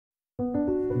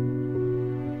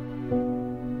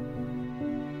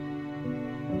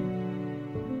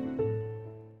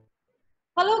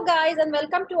Hello guys and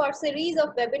welcome to our series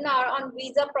of webinar on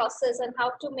visa process and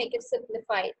how to make it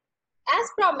simplified.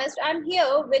 As promised, I'm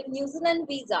here with New Zealand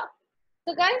visa.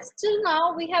 So guys, till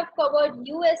now we have covered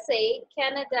USA,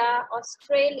 Canada,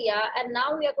 Australia, and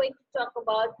now we are going to talk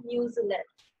about New Zealand.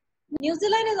 New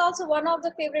Zealand is also one of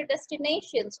the favorite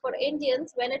destinations for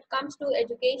Indians when it comes to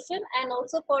education and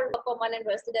also for permanent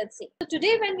residency. So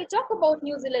today when we talk about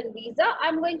New Zealand visa,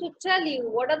 I'm going to tell you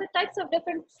what are the types of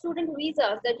different student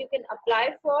visas that you can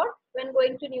apply for when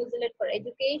going to New Zealand for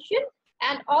education,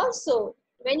 and also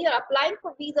when you're applying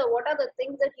for visa, what are the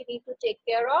things that you need to take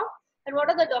care of and what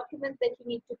are the documents that you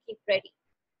need to keep ready.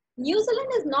 New Zealand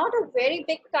is not a very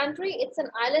big country, it's an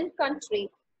island country.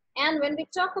 And when we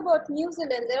talk about New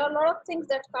Zealand, there are a lot of things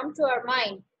that come to our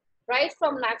mind, right?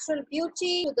 From natural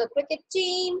beauty to the cricket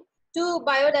team to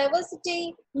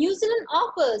biodiversity. New Zealand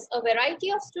offers a variety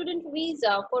of student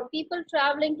visa for people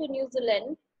traveling to New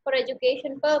Zealand for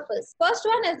education purpose. First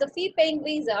one is the fee paying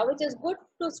visa, which is good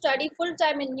to study full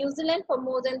time in New Zealand for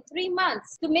more than 3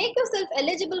 months. To make yourself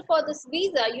eligible for this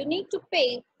visa, you need to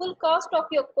pay full cost of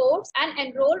your course and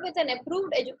enroll with an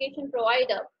approved education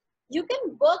provider. You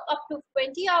can work up to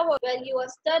 20 hours while you are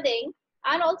studying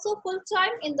and also full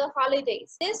time in the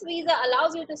holidays. This visa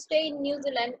allows you to stay in New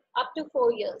Zealand up to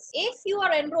 4 years. If you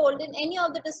are enrolled in any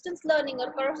of the distance learning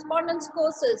or correspondence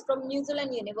courses from New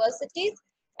Zealand universities,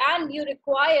 and you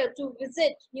require to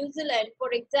visit New Zealand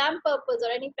for exam purpose or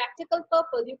any practical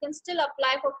purpose, you can still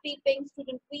apply for fee-paying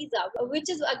student visa, which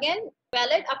is again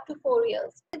valid up to 4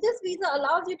 years. This visa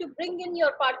allows you to bring in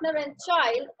your partner and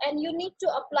child, and you need to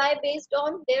apply based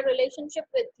on their relationship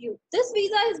with you. This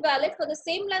visa is valid for the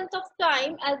same length of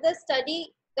time as the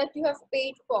study that you have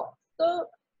paid for. So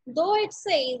though it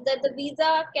says that the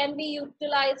visa can be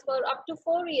utilized for up to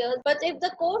 4 years, but if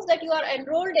the course that you are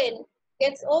enrolled in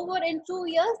gets over in 2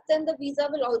 years, then the visa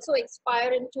will also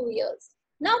expire in 2 years.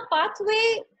 Now,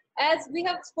 pathway, as we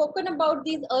have spoken about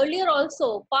these earlier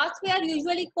also, pathway are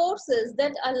usually courses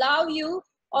that allow you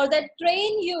or that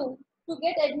train you to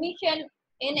get admission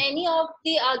in any of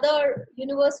the other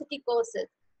university courses.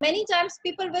 Many times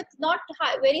people with not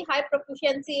very high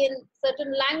proficiency in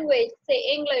certain language, say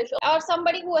English, or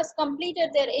somebody who has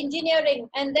completed their engineering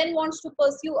and then wants to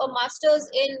pursue a master's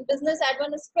in business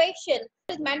administration,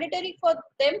 it is mandatory for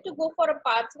them to go for a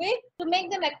pathway to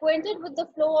make them acquainted with the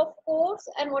flow of course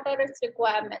and what are its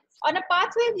requirements. On a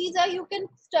pathway visa, you can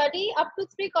study up to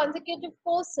 3 consecutive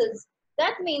courses.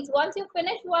 That means once you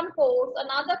finish one course,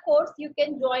 another course you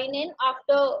can join in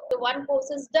after the one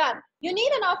course is done. You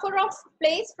need an offer of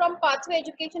place from pathway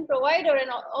education provider,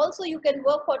 and also you can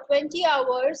work for 20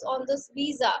 hours on this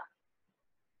visa.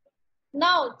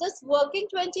 Now, this working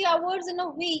 20 hours in a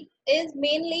week is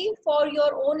mainly for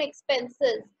your own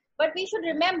expenses. But we should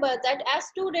remember that as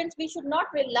students, we should not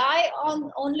rely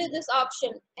on only this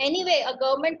option. Anyway, a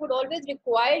government would always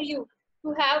require you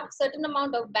to have certain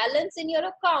amount of balance in your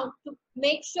account to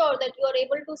make sure that you are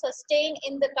able to sustain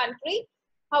in the country.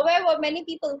 However, many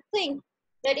people think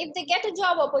that if they get a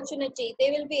job opportunity, they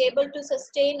will be able to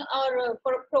sustain or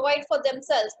provide for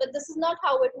themselves. But this is not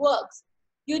how it works.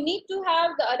 You need to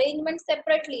have the arrangement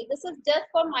separately. This is just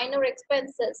for minor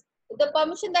expenses. The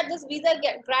permission that this visa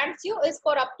grants you is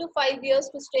for up to 5 years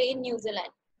to stay in New Zealand.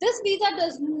 This visa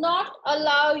does not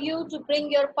allow you to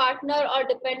bring your partner or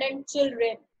dependent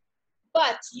children,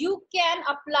 but you can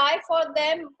apply for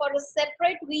them for a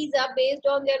separate visa based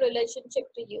on their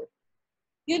relationship to you.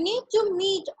 You need to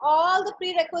meet all the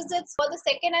prerequisites for the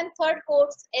second and third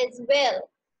course as well.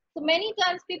 So many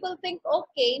times people think,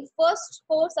 okay, first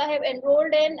course I have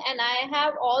enrolled in and I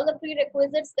have all the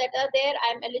prerequisites that are there,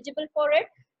 I'm eligible for it.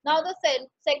 Now the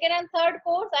second and third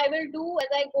course I will do as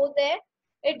I go there.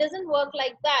 It doesn't work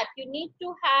like that. You need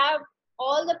to have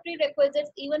all the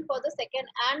prerequisites even for the second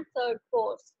and third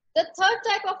course. The third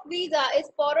type of visa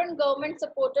is foreign government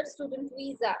supported student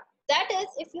visa. That is,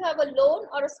 if you have a loan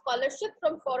or a scholarship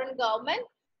from foreign government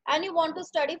and you want to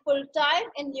study full time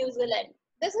in New Zealand.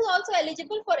 This is also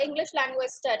eligible for English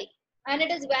language study and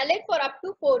it is valid for up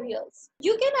to 4 years.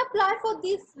 You can apply for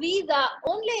this visa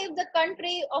only if the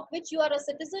country of which you are a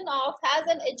citizen of has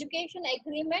an education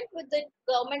agreement with the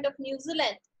government of New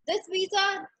Zealand. This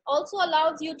visa also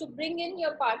allows you to bring in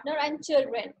your partner and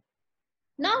children.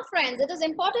 Now friends, it is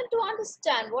important to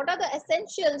understand what are the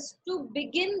essentials to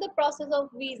begin the process of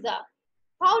visa.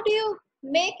 How do you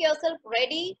make yourself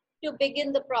ready to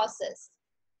begin the process?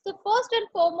 So first and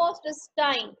foremost is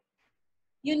time.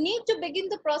 You need to begin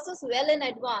the process well in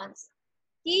advance.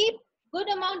 Keep good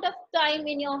amount of time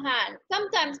in your hand.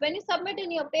 Sometimes when you submit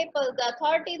in your paper, the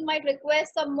authorities might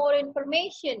request some more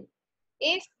information.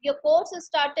 If your course is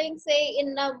starting, say,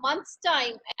 in a month's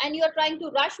time, and you are trying to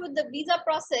rush with the visa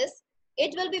process,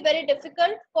 it will be very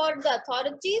difficult for the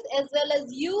authorities as well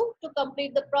as you to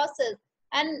complete the process.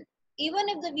 And even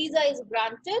if the visa is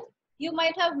granted, you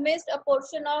might have missed a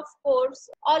portion of course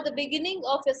or the beginning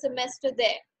of your semester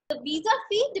there. The visa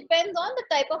fee depends on the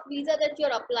type of visa that you're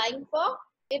applying for,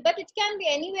 but it can be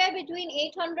anywhere between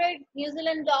 800 New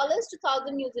Zealand dollars to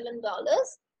 1000 New Zealand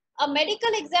dollars. A medical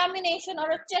examination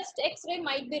or a chest x-ray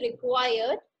might be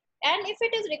required, and if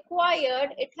it is required,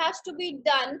 it has to be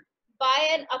done by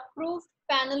an approved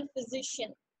panel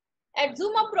physician. At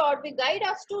Zoom Abroad, we guide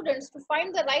our students to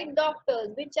find the right doctors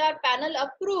which are panel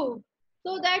approved,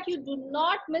 so that you do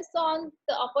not miss on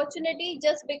the opportunity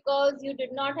just because you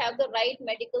did not have the right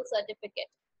medical certificate.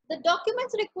 The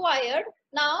documents required,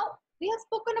 now we have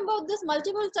spoken about this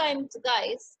multiple times,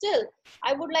 guys. Still,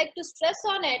 I would like to stress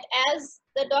on it, as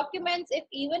the documents, if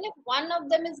even if one of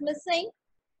them is missing,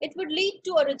 it would lead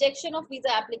to a rejection of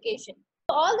visa application.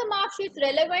 All the mark sheets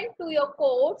relevant to your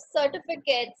course,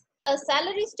 certificates, a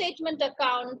salary statement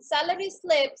account, salary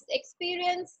slips,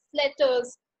 experience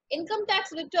letters, income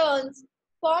tax returns,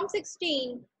 Form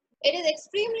 16. It is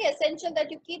extremely essential that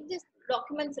you keep these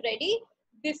documents ready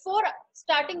before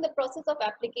starting the process of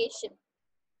application.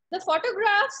 The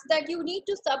photographs that you need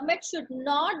to submit should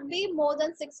not be more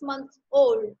than 6 months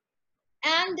old.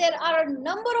 And there are a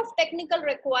number of technical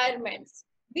requirements.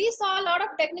 We saw a lot of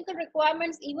technical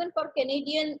requirements even for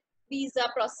Canadian visa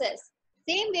process.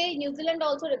 Same way, New Zealand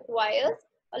also requires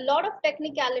a lot of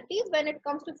technicalities when it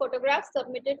comes to photographs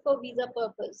submitted for visa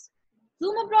purpose.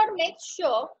 Zoom Abroad makes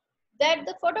sure that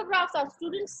the photographs our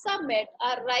students submit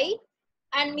are right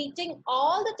and meeting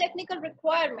all the technical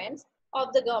requirements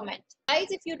of the government. Guys,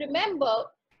 if you remember,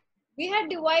 we had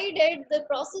divided the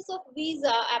process of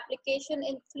visa application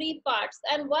in 3 parts,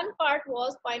 and one part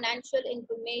was financial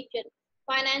information,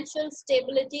 financial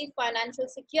stability, financial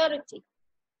security.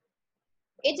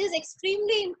 It is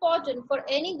extremely important for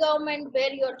any government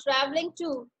where you are traveling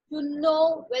to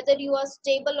know whether you are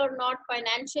stable or not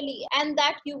financially, and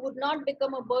that you would not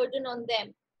become a burden on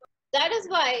them. That is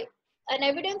why an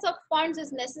evidence of funds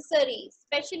is necessary,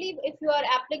 especially if you are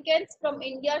applicants from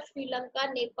India, Sri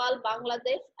Lanka, Nepal,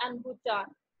 Bangladesh, and Bhutan.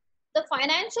 The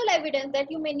financial evidence that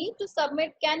you may need to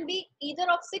submit can be either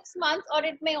of 6 months, or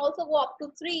it may also go up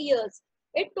to 3 years.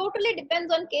 It totally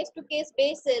depends on case to case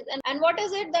basis and what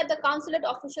is it that the consulate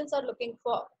officials are looking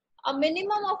for. A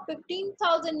minimum of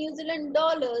 15,000 New Zealand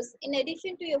dollars in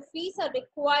addition to your fees are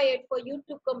required for you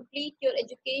to complete your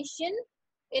education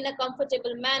in a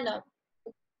comfortable manner.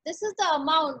 This is the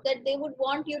amount that they would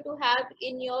want you to have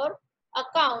in your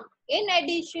account in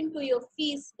addition to your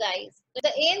fees, guys. The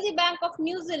ANZ Bank of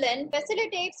New Zealand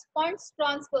facilitates funds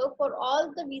transfer for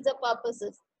all the visa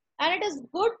purposes, and it is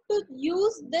good to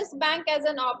use this bank as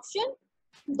an option.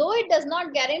 Though it does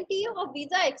not guarantee you a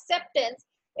visa acceptance,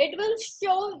 it will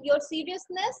show your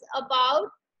seriousness about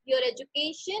your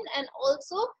education and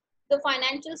also the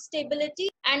financial stability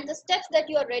and the steps that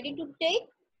you are ready to take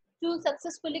to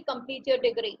successfully complete your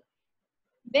degree.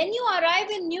 When you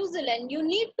arrive in New Zealand, you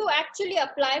need to actually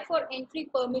apply for entry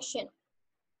permission.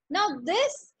 Now,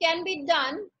 this can be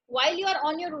done while you are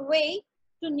on your way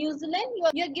to New Zealand.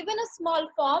 You are given a small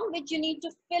form which you need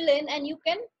to fill in, and you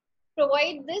can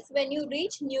provide this when you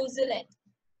reach New Zealand.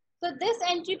 So this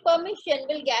entry permission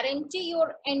will guarantee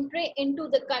your entry into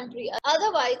the country.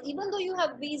 Otherwise, even though you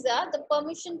have visa, the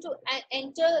permission to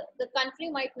enter the country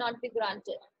might not be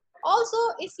granted. Also,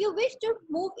 if you wish to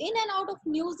move in and out of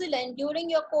New Zealand during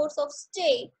your course of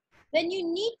stay, then you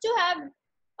need to have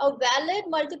a valid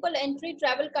multiple entry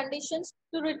travel conditions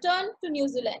to return to New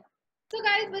Zealand. So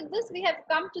guys, with this, we have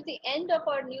come to the end of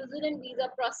our New Zealand visa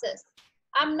process.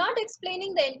 I'm not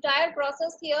explaining the entire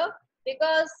process here,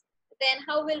 because then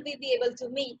how will we be able to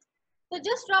meet? So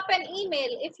just drop an email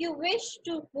if you wish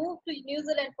to move to New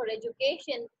Zealand for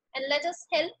education, and let us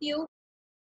help you